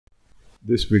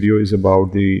This video is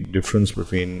about the difference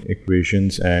between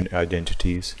equations and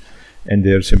identities and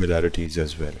their similarities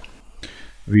as well.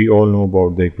 We all know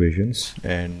about the equations,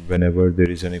 and whenever there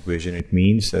is an equation, it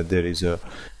means that there is a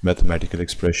mathematical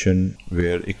expression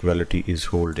where equality is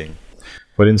holding.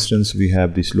 For instance, we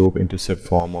have the slope-intercept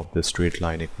form of the straight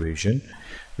line equation.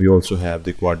 We also have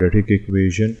the quadratic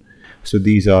equation. So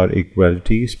these are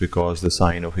equalities because the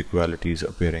sign of equality is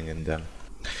appearing in them.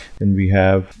 And we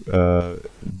have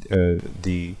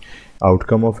the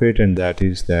outcome of it, and that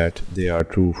is that they are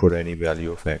true for any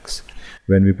value of x.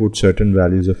 When we put certain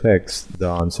values of x, the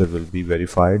answer will be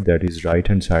verified, that is right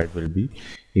hand side will be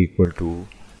equal to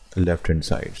left hand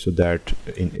side, so that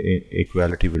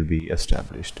equality will be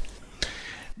established.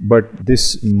 But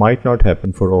this might not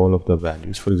happen for all of the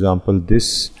values. For example,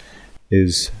 this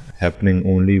is happening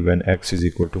only when x is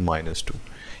equal to -2.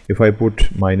 If I put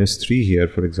 -3 here,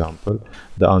 for example,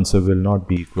 the answer will not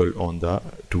be equal on the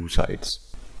two sides.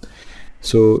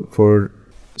 So for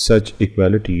such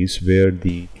equalities where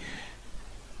the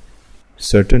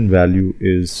certain value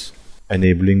is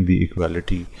enabling the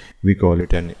equality, we call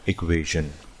it an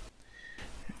equation.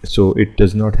 So it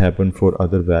does not happen for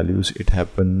other values, it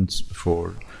happens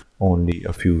for only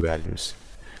a few values.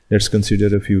 Let's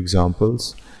consider a few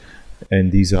examples,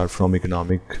 and these are from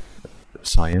economic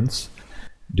science.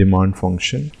 Demand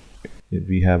function,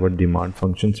 we have a demand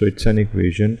function, so it's an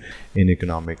equation in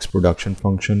economics. Production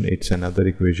function, it's another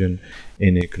equation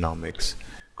in economics.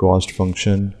 Cost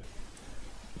function,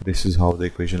 this is how the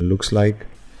equation looks like.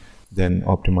 Then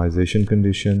optimization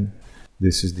condition,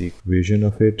 this is the equation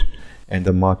of it. And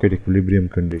the market equilibrium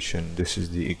condition, this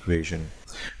is the equation.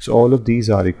 So all of these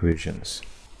are equations,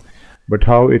 but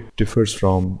how it differs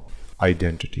from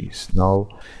identities. Now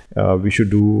we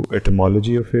should do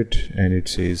etymology of it, and it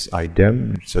says idem.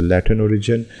 It's a Latin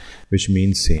origin which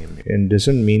means same, and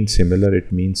doesn't mean similar,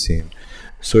 it means same.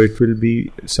 So it will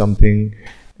be something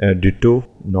ditto,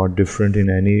 not different in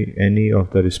any of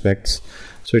the respects.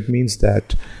 So it means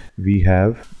that we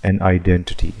have an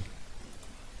identity.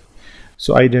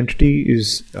 So identity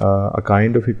is a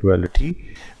kind of equality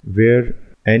where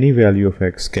any value of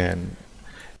x can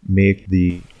make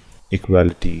the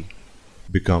equality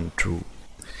become true.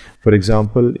 For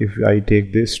example, if I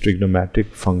take this trigonometric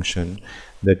function,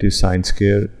 that is sine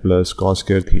square plus cos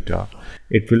square theta,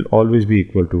 it will always be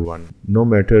equal to 1. No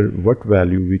matter what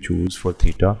value we choose for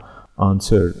theta,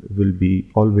 answer will be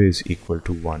always equal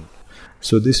to 1.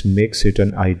 So this makes it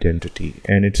an identity,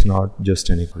 and it's not just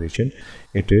an equation,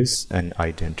 it is an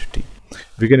identity.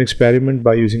 We can experiment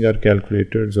by using our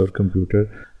calculators or computer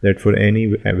that for any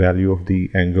value of the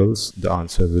angles, the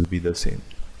answer will be the same.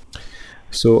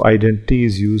 So identity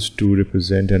is used to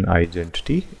represent an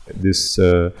identity, this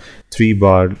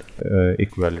 3-bar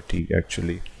equality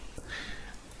actually.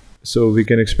 So we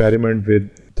can experiment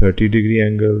with 30-degree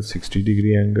angle,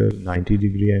 60-degree angle,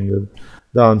 90-degree angle.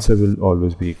 The answer will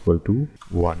always be equal to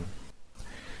 1.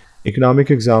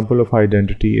 Economic example of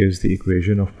identity is the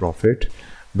equation of profit,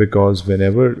 because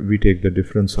whenever we take the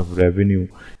difference of revenue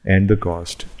and the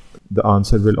cost, the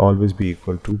answer will always be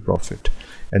equal to profit,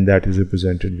 and that is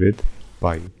represented with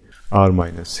pi, r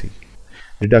minus c.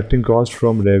 Deducting cost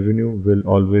from revenue will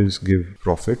always give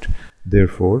profit,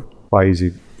 therefore pi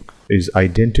is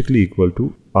identically equal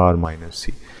to r minus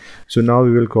c. So now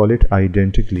we will call it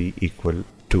identically equal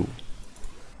to.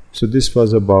 So this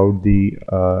was about the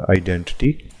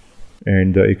identity,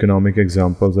 and the economic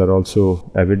examples are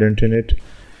also evident in it.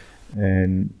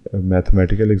 And a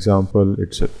mathematical example,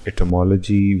 it's a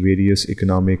etymology, various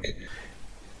economic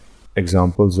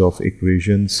examples of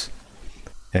equations,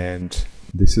 and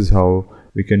this is how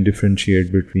we can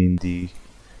differentiate between the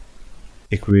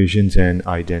equations and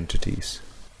identities.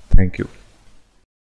 Thank you.